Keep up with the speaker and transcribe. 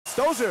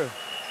Stoeser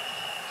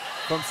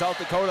from South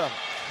Dakota.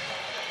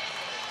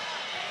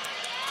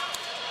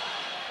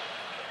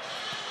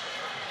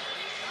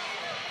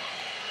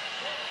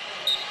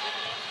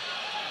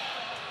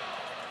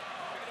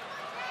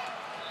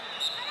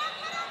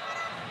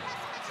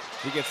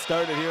 He gets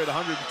started here at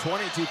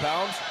 122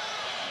 pounds.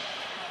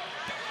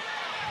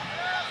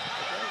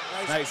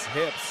 Nice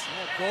hips.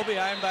 Yeah, go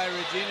behind by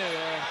Regina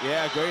there.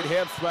 Yeah, great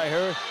hips by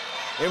her.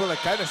 Able to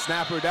kind of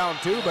snap her down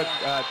too, but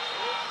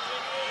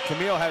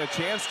Camille had a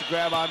chance to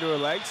grab onto her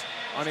legs,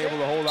 unable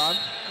to hold on.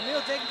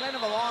 Camille taking kind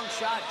of a long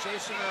shot,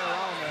 chasing her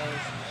around there.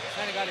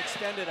 Kind of got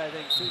extended, I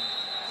think, too.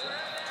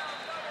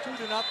 So,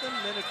 2-0,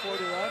 minute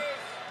 40 left.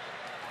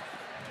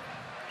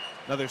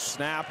 Another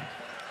snap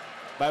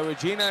by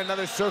Regina,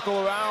 another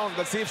circle around.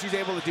 Let's see if she's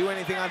able to do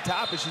anything on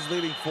top as she's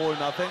leading 4-0.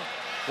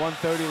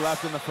 1:30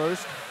 left in the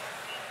first.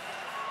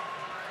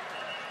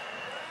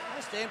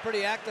 Staying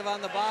pretty active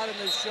on the bottom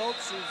is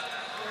Schultz. She's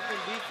working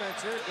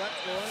defense here, gut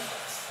going.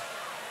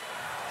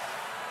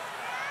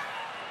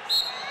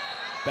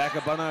 Back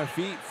up on our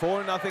feet,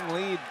 4-0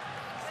 lead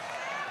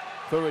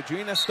for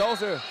Regina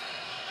Stoeser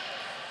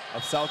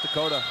of South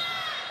Dakota.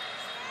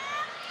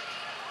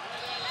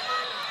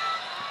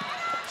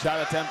 Shot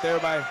attempt there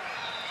by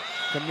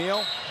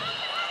Camille.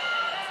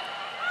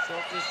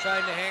 Schultz is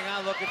trying to hang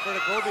on, looking for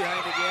the go behind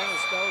again as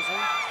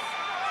Stoeser.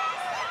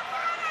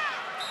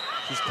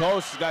 She's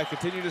close, she's got to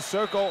continue to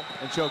circle,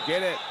 and she'll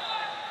get it.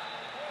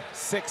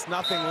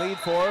 6-0 lead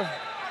for her.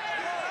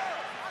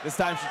 This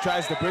time she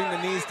tries to bring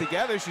the knees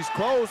together, she's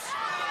close.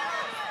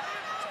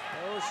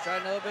 Oh, she's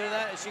trying a little bit of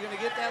that. Is she gonna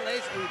get that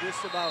lace? Ooh,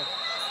 just about.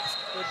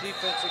 Good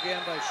defense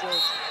again by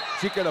Schultz.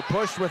 She could have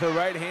pushed with her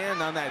right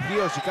hand on that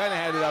heel. She kind of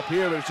had it up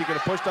here, but if she could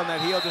have pushed on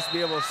that heel just to be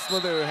able to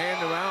slither her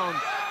hand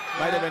around,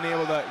 might have been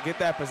able to get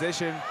that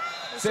position.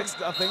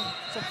 6-0.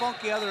 Some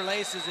funky other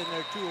laces in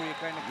there too, where you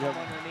kind of come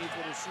underneath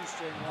with a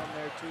shoestring on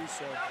there too.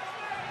 So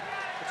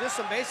but just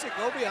some basic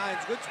go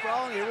behinds. Good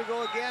sprawling. Here we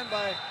go again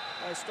by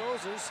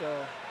Stoeser.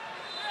 So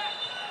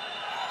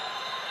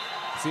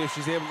see if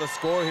she's able to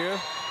score here.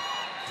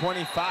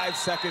 25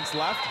 seconds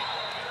left.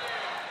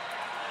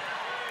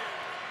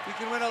 You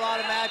can win a lot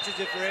of matches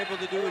if you're able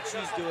to do what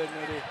she's doing,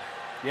 maybe.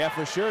 Yeah,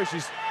 for sure.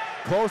 She's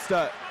close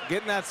to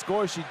getting that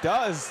score. She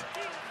does.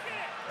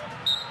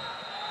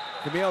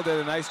 Camille did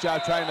a nice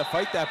job trying to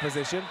fight that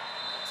position.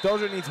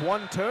 Stoeser needs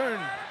one turn.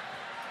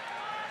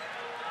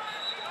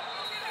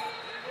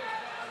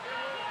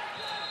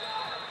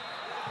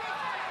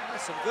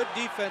 Some good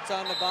defense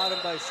on the bottom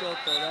by Schultz,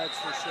 though, that's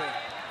for sure.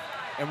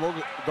 And we'll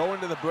go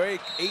into the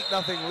break,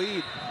 8-0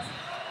 lead.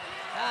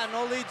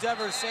 No leads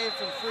ever saved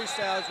from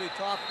freestyle, as we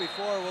talked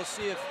before. We'll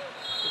see if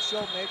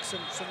Schultz makes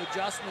some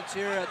adjustments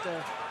here at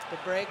the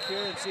break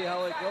here and see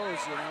how it goes,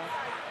 you know.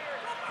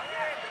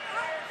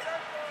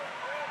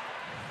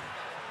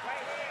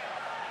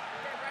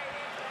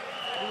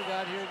 Who we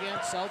got here again?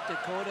 South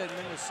Dakota and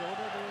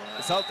Minnesota?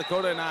 South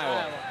Dakota and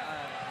Iowa.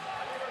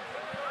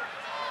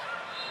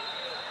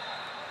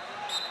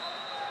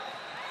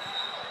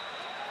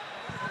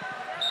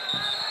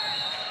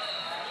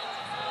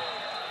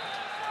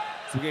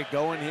 So we get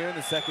going here in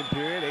the second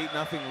period,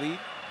 8-0 lead.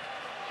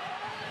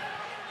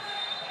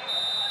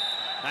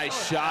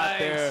 Nice shot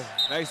there.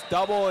 Nice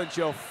double, and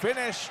she'll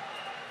finish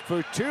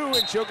for 2,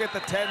 and she'll get the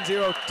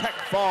 10-0 tech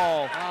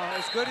fall.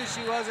 As good as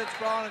she was at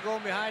sprawling and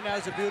going behind, that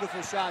was a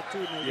beautiful shot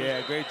too. Maybe.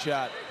 Yeah, great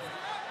shot.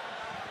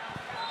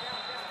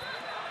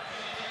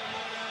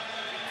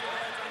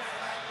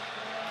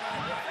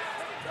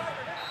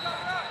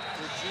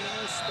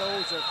 Regina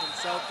Stoeser from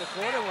South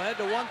Dakota. We'll head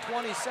to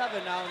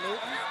 127 now,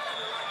 Newton.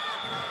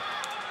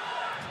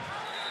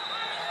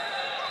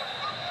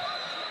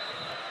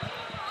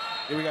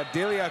 Here we got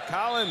Delia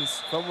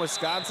Collins from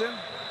Wisconsin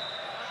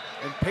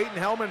and Peyton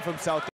Hellman from South Dakota.